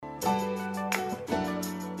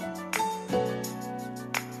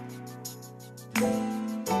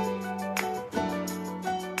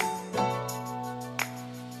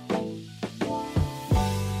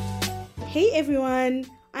Hey everyone,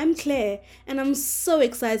 I'm Claire, and I'm so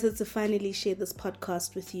excited to finally share this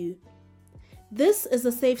podcast with you. This is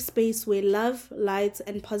a safe space where love, light,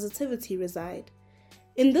 and positivity reside.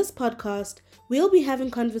 In this podcast, we'll be having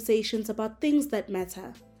conversations about things that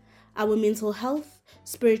matter: our mental health,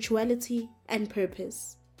 spirituality, and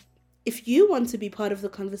purpose. If you want to be part of the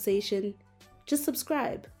conversation, just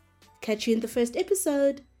subscribe. Catch you in the first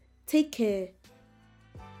episode. Take care.